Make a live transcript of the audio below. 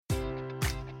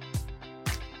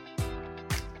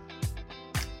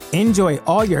Enjoy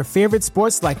all your favorite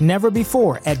sports like never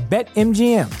before at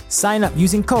BetMGM. Sign up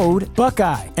using code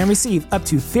Buckeye and receive up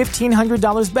to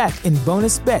 $1,500 back in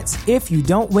bonus bets if you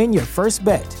don't win your first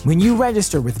bet. When you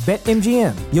register with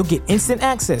BetMGM, you'll get instant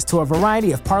access to a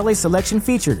variety of parlay selection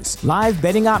features, live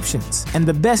betting options, and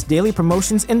the best daily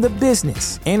promotions in the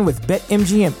business. And with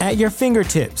BetMGM at your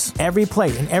fingertips, every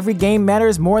play and every game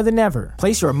matters more than ever.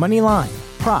 Place your money line,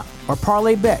 prop, or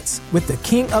parlay bets with the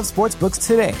king of sportsbooks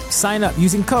today. Sign up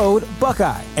using code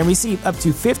Buckeye and receive up to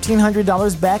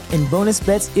 $1,500 back in bonus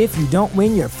bets if you don't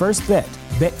win your first bet.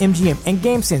 BetMGM and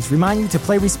GameSense remind you to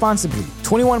play responsibly.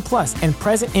 21 plus and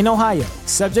present in Ohio,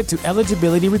 subject to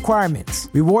eligibility requirements.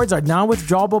 Rewards are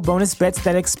non-withdrawable bonus bets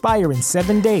that expire in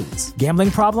 7 days. Gambling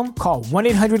problem? Call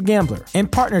 1-800-GAMBLER. In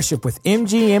partnership with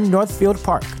MGM Northfield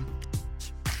Park.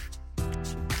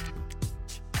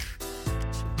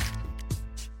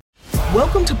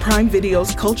 Welcome to Prime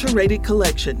Video's Culture-Rated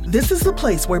Collection. This is the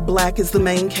place where Black is the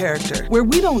main character, where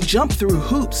we don't jump through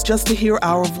hoops just to hear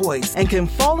our voice, and can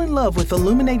fall in love with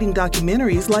illuminating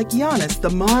documentaries like Giannis, The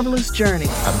Marvelous Journey.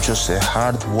 I'm just a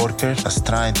hard worker that's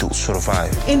trying to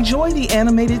survive. Enjoy the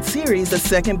animated series, The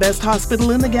Second Best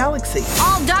Hospital in the Galaxy.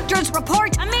 All doctors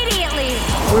report immediately!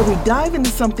 Where we dive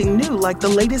into something new like the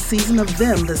latest season of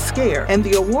Them, The Scare, and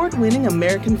the award-winning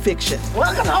American Fiction.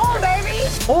 Welcome home, baby!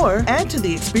 Or add to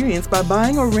the experience by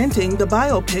buying or renting the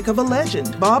biopic of a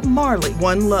legend, Bob Marley,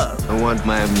 One Love. I want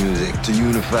my music to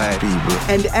unify people.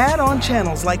 And add on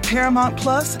channels like Paramount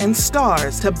Plus and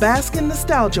Stars to bask in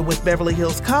nostalgia with Beverly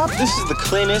Hills Cop. This is the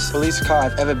cleanest police car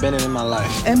I've ever been in my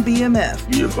life. And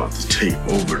BMF. You're about to take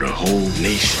over the whole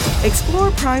nation.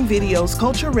 Explore Prime Video's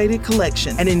Culture-Rated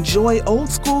Collection and enjoy old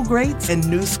school greats and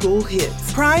new school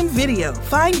hits. Prime Video.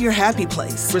 Find your happy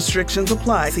place. Restrictions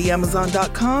apply. See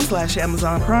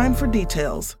Amazon.com/Amazon Prime for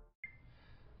details.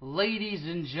 Ladies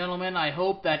and gentlemen, I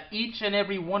hope that each and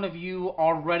every one of you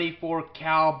are ready for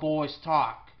Cowboys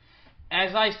talk.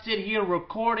 As I sit here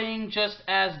recording, just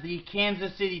as the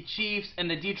Kansas City Chiefs and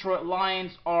the Detroit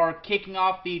Lions are kicking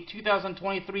off the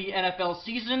 2023 NFL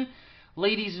season,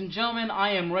 ladies and gentlemen,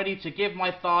 I am ready to give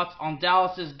my thoughts on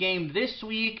Dallas's game this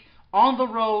week on the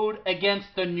road against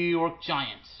the New York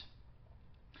Giants.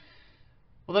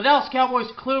 Well, the Dallas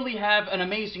Cowboys clearly have an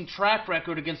amazing track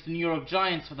record against the New York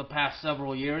Giants for the past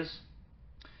several years.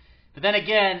 But then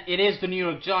again, it is the New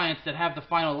York Giants that have the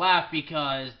final laugh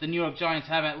because the New York Giants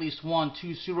have at least won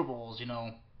 2 Super Bowls, in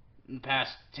the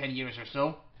past 10 years or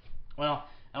so. Well,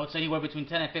 I would say anywhere between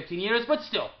 10 and 15 years, but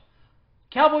still.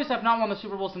 Cowboys have not won the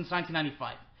Super Bowl since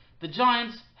 1995. The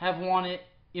Giants have won it,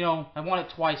 have won it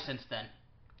twice since then.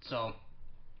 So,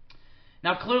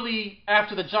 now clearly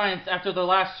after the Giants, after their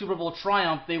last Super Bowl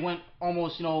triumph, they went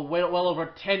almost, well over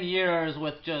 10 years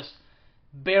with just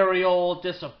burial,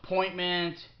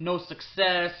 disappointment, no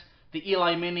success, the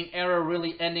Eli Manning era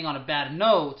really ending on a bad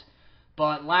note.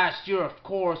 But last year, of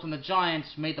course, when the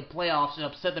Giants made the playoffs and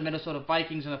upset the Minnesota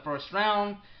Vikings in the first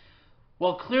round,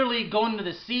 well, clearly going into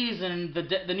the season,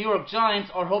 the New York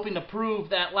Giants are hoping to prove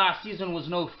that last season was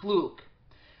no fluke.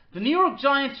 The New York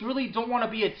Giants really don't want to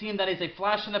be a team that is a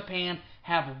flash in the pan,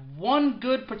 have one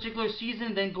good particular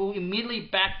season, then go immediately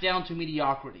back down to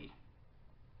mediocrity.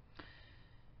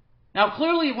 Now,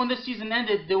 clearly, when this season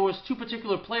ended, there was 2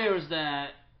 particular players that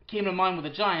came to mind with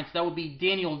the Giants. That would be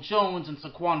Daniel Jones and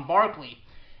Saquon Barkley.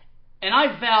 And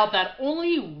I vowed that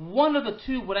only one of the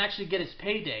 2 would actually get his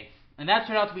payday. And that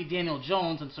turned out to be Daniel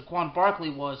Jones, and Saquon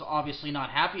Barkley was obviously not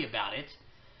happy about it.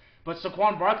 But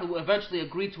Saquon Barkley eventually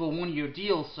agreed to a 1-year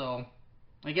deal, so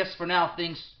I guess for now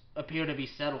things appear to be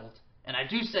settled. And I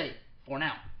do say, for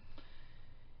now.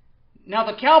 Now,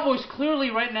 the Cowboys clearly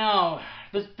right now,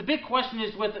 the big question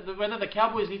is whether the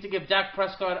Cowboys need to give Dak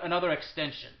Prescott another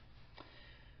extension.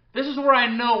 This is where I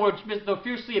know where the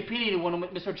fiercely opinionated one,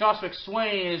 Mr. Josh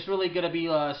McSwain, is really going to be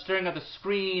staring at the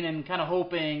screen and kind of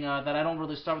hoping that I don't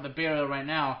really start with the burial right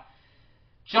now.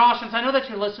 Josh, since I know that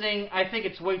you're listening, I think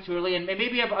it's way too early, and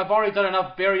maybe I've already done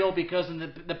enough burial because in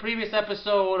the previous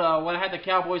episode, when I had the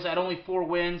Cowboys, I had only 4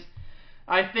 wins.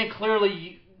 I think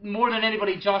clearly, more than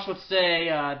anybody, Josh would say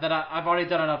that I've already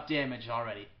done enough damage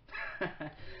already.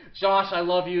 Josh, I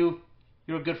love you.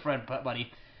 You're a good friend,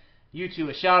 buddy. You too.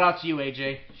 A shout out to you,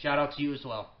 AJ. Shout out to you as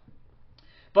well.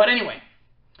 But anyway,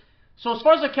 so as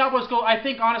far as the Cowboys go, I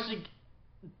think honestly,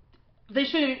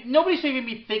 nobody should even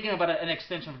be thinking about an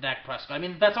extension for Dak Prescott. I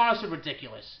mean, that's honestly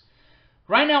ridiculous.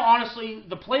 Right now, honestly,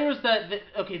 the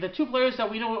 2 players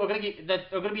that we know are going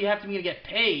to have to get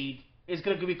paid is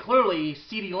going to be clearly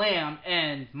CeeDee Lamb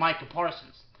and Micah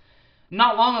Parsons.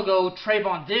 Not long ago,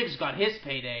 Trayvon Diggs got his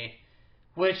payday,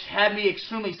 which had me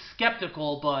extremely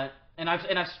skeptical. And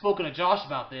I've spoken to Josh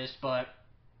about this, but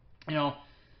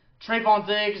Trayvon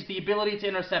Diggs, the ability to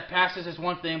intercept passes is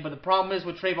one thing, but the problem is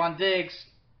with Trayvon Diggs,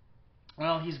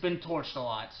 well, he's been torched a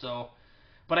lot, so...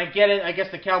 But I get it. I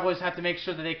guess the Cowboys have to make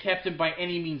sure that they kept him by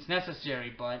any means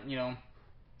necessary, but,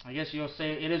 I guess you'll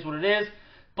say it is what it is.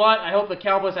 But I hope the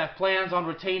Cowboys have plans on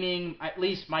retaining at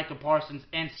least Micah Parsons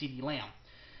and CeeDee Lamb.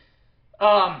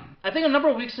 I think a number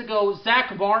of weeks ago,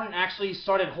 Zach Martin actually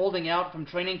started holding out from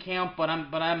training camp, but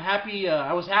I'm happy.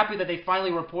 I was happy that they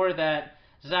finally reported that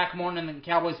Zach Martin and the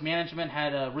Cowboys management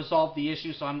had resolved the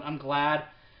issue, so I'm glad.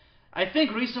 I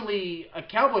think recently a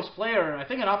Cowboys player, I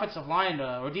think an offensive line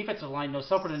or defensive line,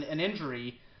 suffered an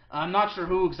injury. I'm not sure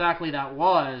who exactly that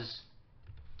was,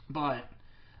 but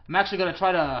I'm actually going to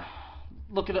try to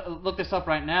look this up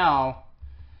right now.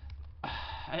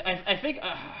 I think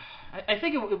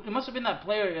it must have been that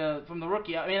player from the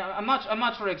rookie. I mean, I'm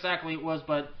not sure exactly it was,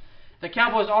 but the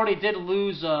Cowboys already did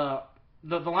lose the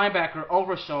linebacker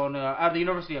Overshown out of the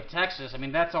University of Texas. I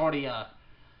mean, that's already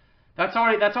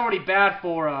bad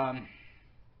for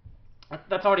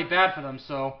them.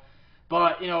 So,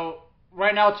 but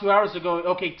right now, 2 hours ago,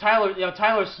 okay,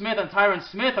 Tyler Smith and Tyron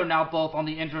Smith are now both on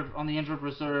the injured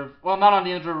reserve. Well, not on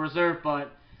the injured reserve,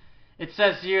 but it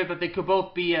says here that they could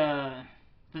both be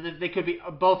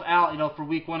both out, for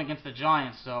Week 1 against the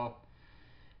Giants. So,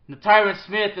 Tyron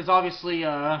Smith is obviously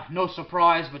no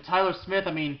surprise, but Tyler Smith,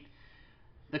 I mean,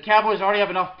 the Cowboys already have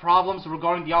enough problems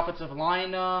regarding the offensive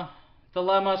line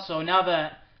dilemma. So now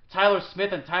that Tyler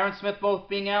Smith and Tyron Smith both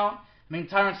being out, I mean,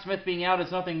 Tyron Smith being out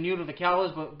is nothing new to the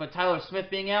Cowboys, but Tyler Smith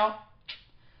being out,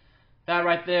 that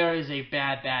right there is a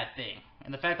bad thing.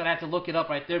 And the fact that I had to look it up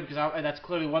right there, because that's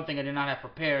clearly one thing I did not have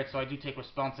prepared, so I do take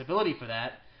responsibility for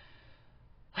that.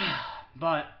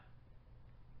 But,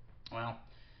 well,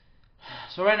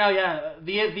 so right now, yeah,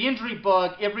 the injury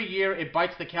bug, every year it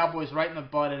bites the Cowboys right in the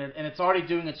butt, and it's already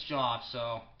doing its job,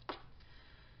 so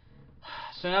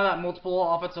now that multiple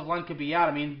offensive line could be out,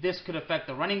 I mean, this could affect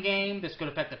the running game, this could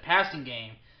affect the passing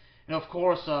game. And, of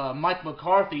course, Mike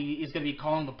McCarthy is going to be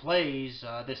calling the plays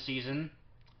this season.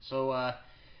 So,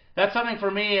 that's something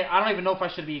for me. I don't even know if I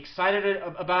should be excited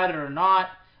about it or not.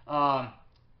 One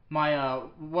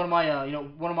of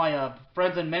my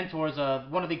friends and mentors,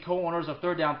 one of the co-owners of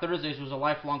Third Down Thursdays, was a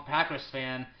lifelong Packers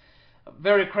fan,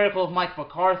 very critical of Mike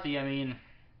McCarthy. I mean,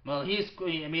 well,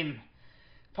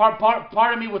 Part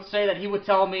of me would say that he would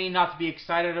tell me not to be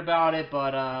excited about it,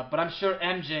 but I'm sure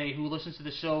MJ, who listens to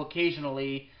the show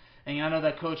occasionally, and I know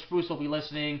that Coach Bruce will be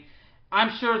listening, I'm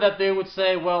sure that they would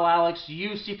say, well, Alex,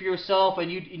 you see for yourself,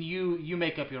 and you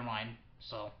make up your mind.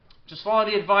 So just follow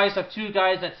the advice of two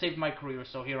guys that saved my career.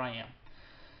 So here I am.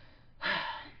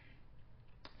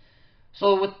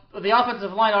 So with the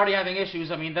offensive line already having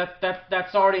issues, I mean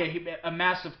that's already a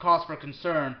massive cause for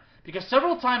concern, because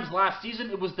several times last season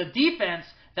it was the defense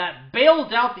that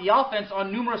bailed out the offense on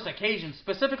numerous occasions,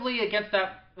 specifically against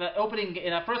that opening in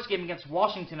that first game against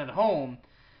Washington at home,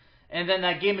 and then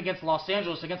that game against Los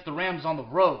Angeles against the Rams on the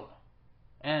road.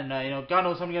 And God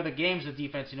knows how many other games the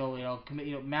defense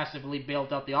massively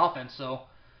bailed out the offense. So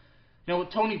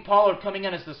with Tony Pollard coming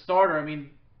in as the starter, I mean,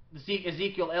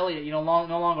 Ezekiel Elliott no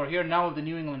longer here now with the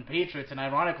New England Patriots, and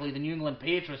ironically the New England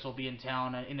Patriots will be in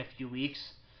town in a few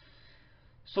weeks.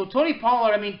 So Tony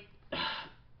Pollard, I mean,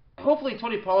 hopefully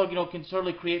Tony Pollard, can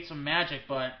certainly create some magic,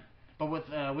 but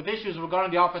with issues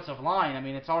regarding the offensive line, I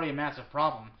mean, it's already a massive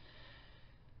problem.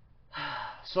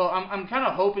 So I'm kind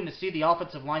of hoping to see the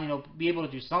offensive line, be able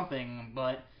to do something.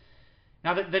 But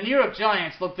now the New York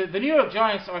Giants, look, the New York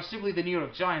Giants are simply the New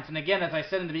York Giants, and again, as I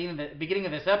said in the beginning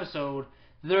of this episode,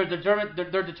 they're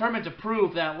determined to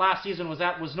prove that last season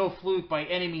was no fluke by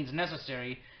any means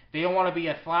necessary. They don't want to be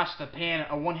a flash in the pan,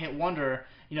 a one-hit wonder,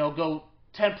 go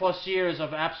 10-plus years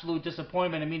of absolute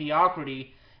disappointment and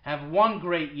mediocrity, have one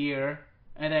great year,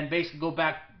 and then basically go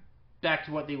back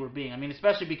to what they were being. I mean,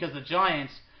 especially because the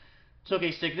Giants took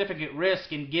a significant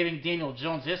risk in giving Daniel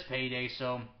Jones his payday,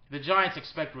 so the Giants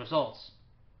expect results.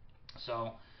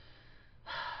 So,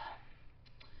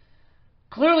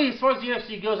 clearly, as far as the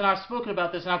NFC goes, and I've spoken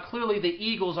about this, now clearly the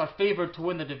Eagles are favored to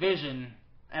win the division,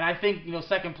 and I think,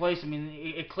 second place, I mean,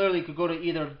 it clearly could go to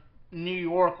either New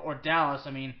York or Dallas.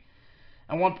 I mean,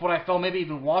 at one point I felt maybe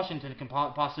even Washington can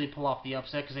possibly pull off the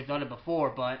upset because they've done it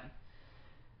before, but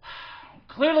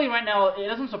clearly right now it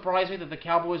doesn't surprise me that the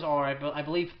Cowboys are, I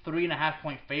believe,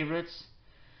 3.5-point favorites.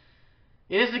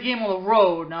 It is a game on the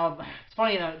road. Now, it's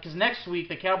funny because next week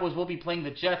the Cowboys will be playing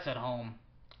the Jets at home,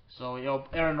 so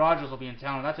Aaron Rodgers will be in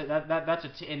town.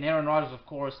 And Aaron Rodgers, of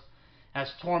course, has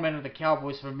tormented the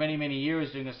Cowboys for many, many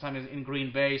years during his time in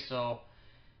Green Bay. So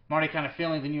I'm already kind of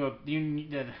feeling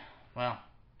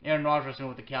Aaron Rodgers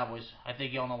with the Cowboys. I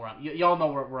think y'all know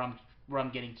where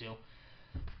I'm getting to.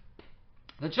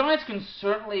 The Giants can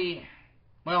certainly,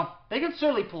 well, they can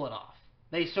certainly pull it off.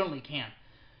 They certainly can.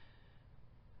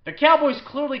 The Cowboys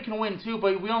clearly can win too,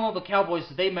 but we all know the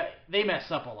Cowboys, they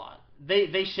mess up a lot.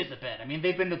 They shit the bed. I mean,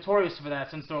 they've been notorious for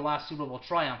that since their last Super Bowl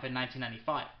triumph in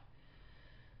 1995.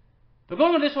 But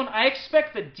going on this one, I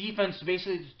expect the defense to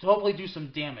basically to hopefully do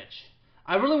some damage.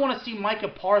 I really want to see Micah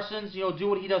Parsons, do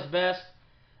what he does best.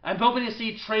 I'm hoping to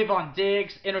see Trayvon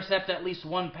Diggs intercept at least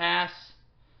one pass.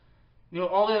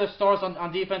 All the other stars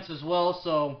on defense as well.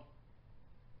 So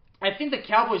I think the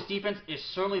Cowboys' defense is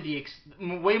certainly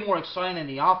way more exciting than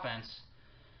the offense.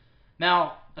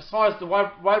 Now, as far as the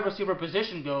wide receiver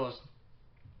position goes,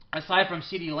 aside from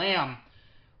CeeDee Lamb,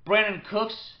 Brandon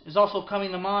Cooks is also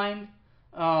coming to mind.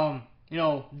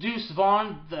 Deuce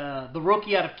Vaughn, the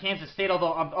rookie out of Kansas State,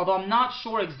 although I'm not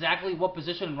sure exactly what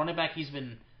position running back he's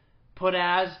been put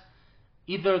as,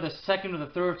 either the second or the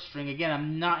third string. Again,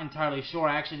 I'm not entirely sure.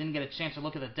 I actually didn't get a chance to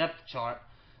look at the depth chart,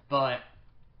 but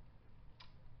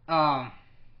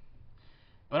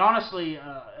honestly,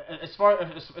 as far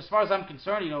as I'm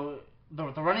concerned,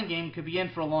 the running game could be in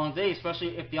for a long day,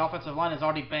 especially if the offensive line is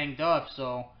already banged up.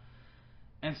 So,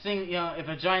 and seeing if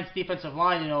a Giants defensive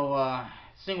line,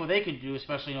 seeing what they can do,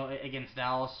 especially against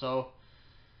Dallas. So,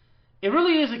 it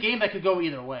really is a game that could go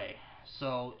either way.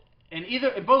 So, and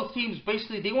both teams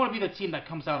basically they want to be the team that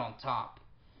comes out on top.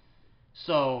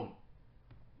 So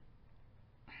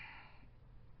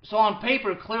on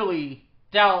paper, clearly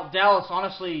Dallas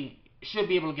honestly should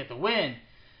be able to get the win,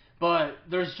 but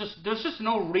there's just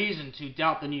no reason to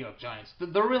doubt the New York Giants.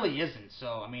 There really isn't.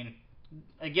 So I mean,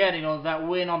 again, that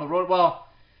win on the road. Well,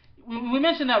 we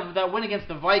mentioned that win against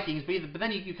the Vikings, but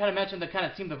then you kind of mentioned the kind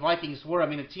of team the Vikings were. I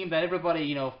mean, a team that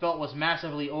everybody felt was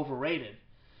massively overrated.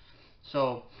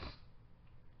 So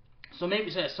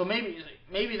maybe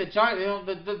the Giants,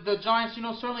 the Giants,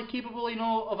 certainly capable,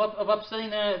 of upsetting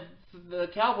the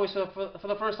Cowboys for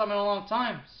the first time in a long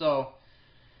time. So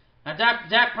now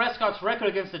Dak Prescott's record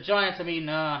against the Giants, I mean,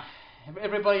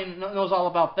 everybody knows all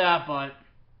about that, but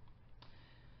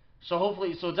so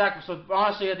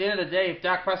honestly, at the end of the day, if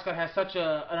Dak Prescott has such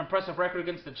an impressive record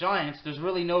against the Giants, there's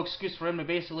really no excuse for him to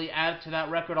basically add to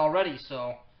that record already.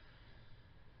 So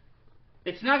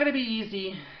it's not going to be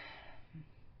easy.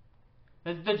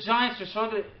 The Giants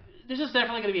are this is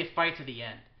definitely going to be a fight to the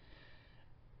end.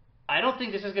 I don't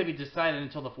think this is going to be decided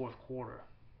until the fourth quarter.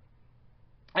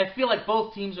 I feel like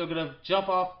both teams are going to jump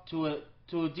off to a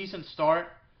decent start.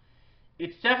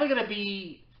 It's definitely going to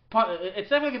be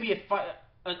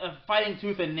a fighting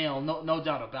tooth and nail, no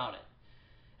doubt about it.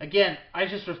 Again, I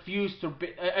just refuse to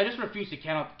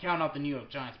count out the New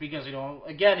York Giants because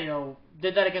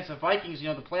did that against the Vikings,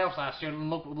 the playoffs last year,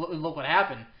 and look what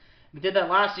happened. We did that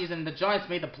last season. The Giants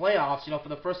made the playoffs, for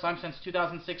the first time since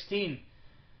 2016.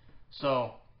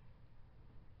 So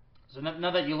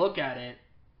now that you look at it,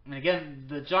 and again,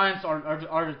 the Giants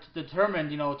are determined,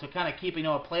 to kind of keep, a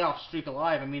playoff streak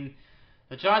alive. I mean,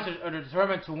 the Giants are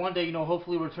determined to one day,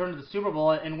 hopefully return to the Super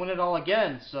Bowl and win it all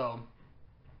again. So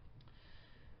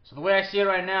the way I see it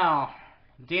right now,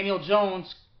 Daniel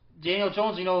Jones,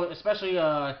 especially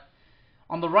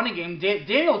on the running game,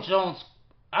 Daniel Jones.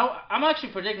 I'm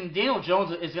actually predicting Daniel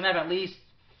Jones is going to have at least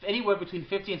anywhere between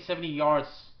 50 and 70 yards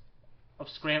of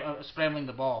scrambling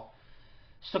the ball.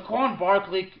 Saquon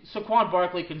Barkley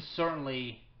can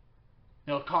certainly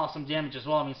cause some damage as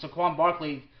well. I mean, Saquon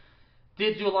Barkley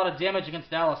did do a lot of damage against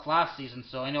Dallas last season.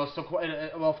 So I know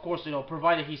of course,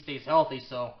 provided he stays healthy.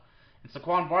 So and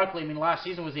Saquon Barkley, I mean, last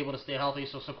season was able to stay healthy.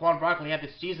 So Saquon Barkley had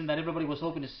this season that everybody was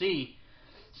hoping to see.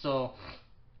 So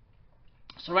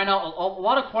right now, a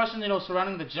lot of questions,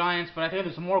 surrounding the Giants, but I think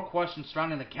there's more questions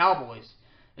surrounding the Cowboys,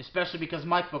 especially because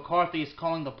Mike McCarthy is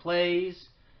calling the plays,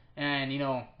 and,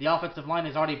 the offensive line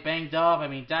is already banged up. I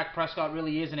mean, Dak Prescott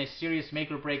really is in a serious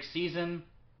make-or-break season.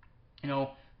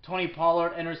 Tony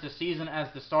Pollard enters the season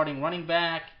as the starting running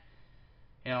back.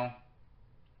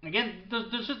 Again,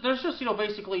 there's just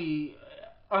basically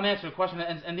unanswered questions,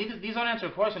 and these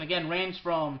unanswered questions, again, range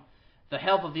from the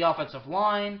health of the offensive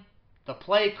line, the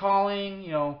play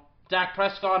calling, Dak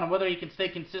Prescott and whether he can stay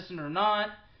consistent or not.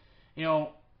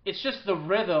 It's just the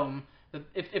rhythm.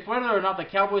 If whether or not the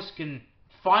Cowboys can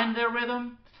find their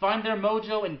rhythm, find their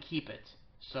mojo, and keep it.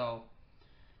 So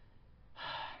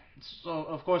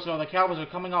of course, the Cowboys are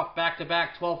coming off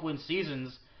back-to-back 12-win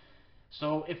seasons.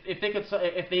 So if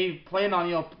they plan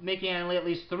on making at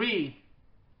least 3,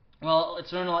 well,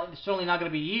 it's certainly not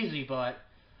going to be easy, but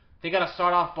they got to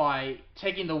start off by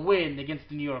taking the win against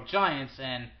the New York Giants,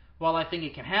 and while I think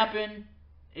it can happen,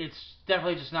 it's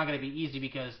definitely just not going to be easy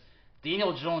because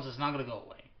Daniel Jones is not going to go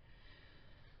away.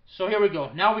 So here we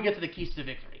go. Now we get to the keys to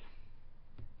victory.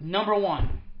 Number 1,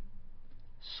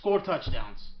 score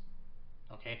touchdowns.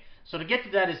 Okay, so to get to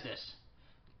that is this.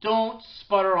 Don't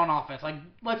sputter on offense. Like,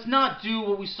 let's not do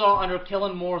what we saw under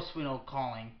Kellen Moore's,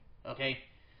 calling. Okay,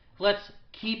 let's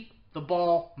keep the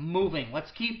ball moving.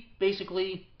 Let's keep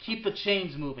the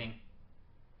chains moving.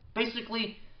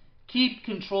 Basically, keep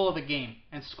control of the game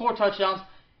and score touchdowns.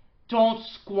 Don't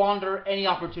squander any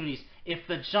opportunities. If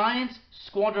the Giants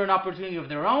squander an opportunity of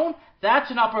their own, that's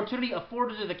an opportunity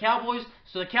afforded to the Cowboys,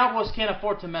 so the Cowboys can't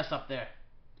afford to mess up there.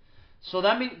 So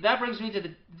that brings me to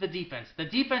the defense. The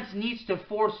defense needs to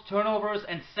force turnovers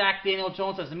and sack Daniel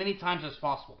Jones as many times as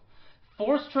possible.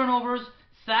 Force turnovers,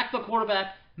 sack the quarterback,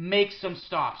 make some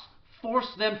stops.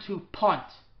 Force them to punt.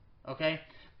 Okay?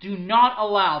 Do not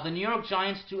allow the New York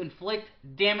Giants to inflict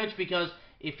damage, because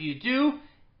if you do,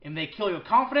 and they kill your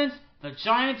confidence, the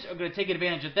Giants are going to take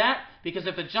advantage of that, because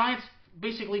if the Giants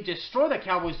basically destroy the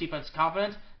Cowboys' defense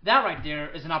confidence, that right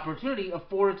there is an opportunity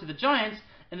afforded to the Giants,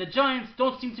 and the Giants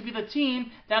don't seem to be the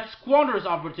team that squanders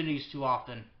opportunities too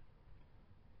often.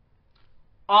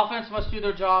 Offense must do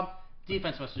their job.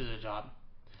 Defense must do their job.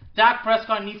 Dak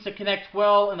Prescott needs to connect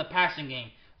well in the passing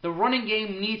game. The running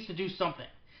game needs to do something.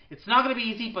 It's not going to be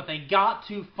easy, but they got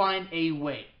to find a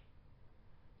way.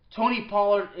 Tony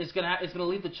Pollard is going to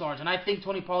lead the charge, and I think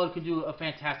Tony Pollard can do a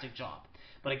fantastic job.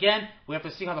 But again, we have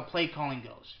to see how the play calling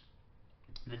goes.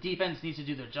 The defense needs to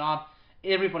do their job.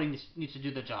 Everybody needs to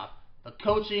do their job. The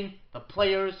coaching, the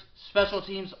players, special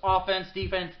teams, offense,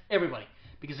 defense, everybody.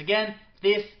 Because again,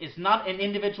 this is not an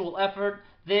individual effort.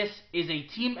 This is a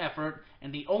team effort,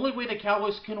 and the only way the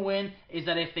Cowboys can win is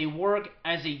that if they work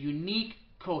as a unique,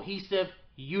 cohesive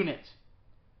unit.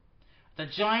 The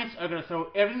Giants are going to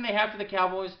throw everything they have to the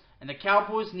Cowboys, and the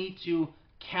Cowboys need to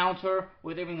counter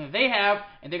with everything that they have,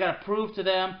 and they got to prove to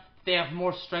them that they have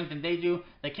more strength than they do.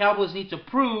 The Cowboys need to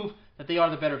prove that they are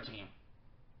the better team.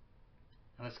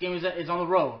 And this game is on the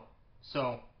road,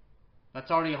 so that's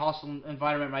already a hostile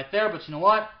environment right there. But you know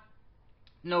what?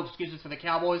 No excuses for the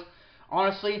Cowboys.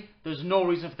 Honestly, there's no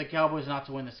reason for the Cowboys not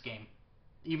to win this game.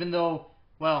 Even though,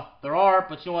 well, there are,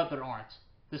 but you know what? There aren't.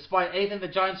 Despite anything the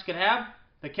Giants could have,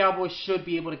 the Cowboys should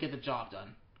be able to get the job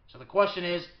done. So the question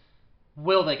is,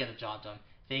 will they get the job done?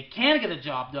 They can get the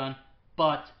job done,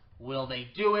 but will they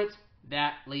do it?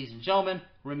 That, ladies and gentlemen,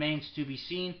 remains to be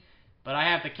seen. But I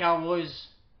have the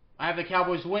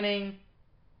Cowboys winning.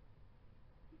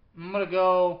 I'm going to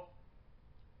go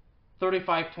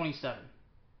 35-27.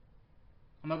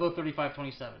 I'm going to go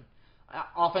 35-27.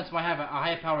 Offense might have a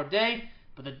high-powered day,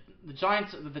 but the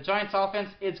Giants offense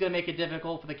is going to make it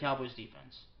difficult for the Cowboys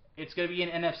defense. It's going to be an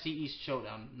NFC East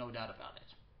showdown, no doubt about it.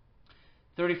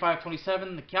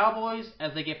 35-27, the Cowboys,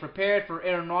 as they get prepared for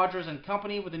Aaron Rodgers and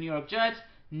company with the New York Jets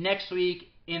next week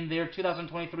in their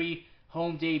 2023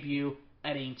 home debut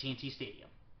at AT&T Stadium.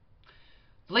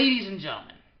 Ladies and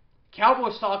gentlemen,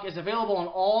 Cowboys Talk is available on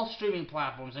all streaming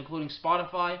platforms, including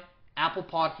Spotify, Apple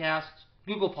Podcasts,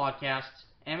 Google Podcasts,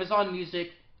 Amazon Music,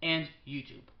 and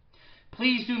YouTube.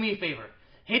 Please do me a favor.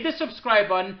 Hit the subscribe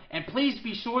button, and please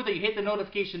be sure that you hit the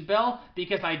notification bell,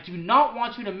 because I do not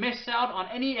want you to miss out on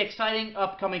any exciting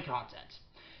upcoming content.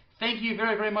 Thank you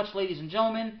very, very much, ladies and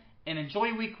gentlemen, and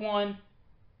enjoy Week 1,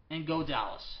 and go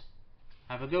Dallas.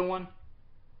 Have a good one.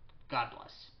 God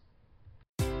bless.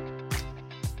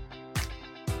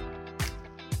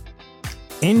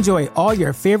 Enjoy all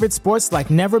your favorite sports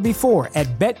like never before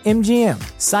at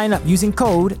BetMGM. Sign up using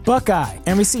code Buckeye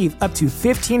and receive up to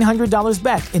 $1,500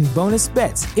 back in bonus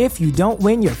bets if you don't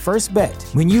win your first bet.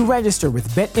 When you register with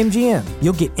BetMGM,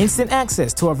 you'll get instant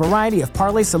access to a variety of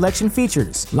parlay selection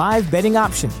features, live betting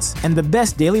options, and the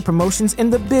best daily promotions in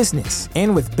the business.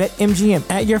 And with BetMGM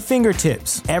at your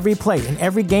fingertips, every play and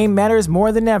every game matters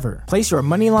more than ever. Place your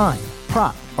money line,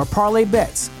 prop, or parlay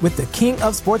bets with the king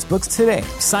of sportsbooks today.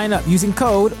 Sign up using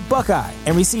code Buckeye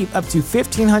and receive up to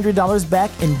 $1,500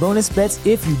 back in bonus bets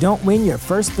if you don't win your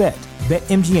first bet.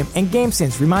 BetMGM and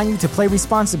GameSense remind you to play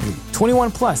responsibly.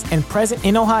 21 plus and present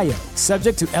in Ohio,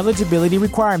 subject to eligibility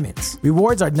requirements.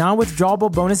 Rewards are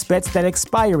non-withdrawable bonus bets that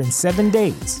expire in 7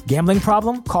 days. Gambling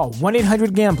problem? Call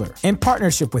 1-800-GAMBLER in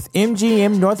partnership with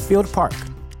MGM Northfield Park.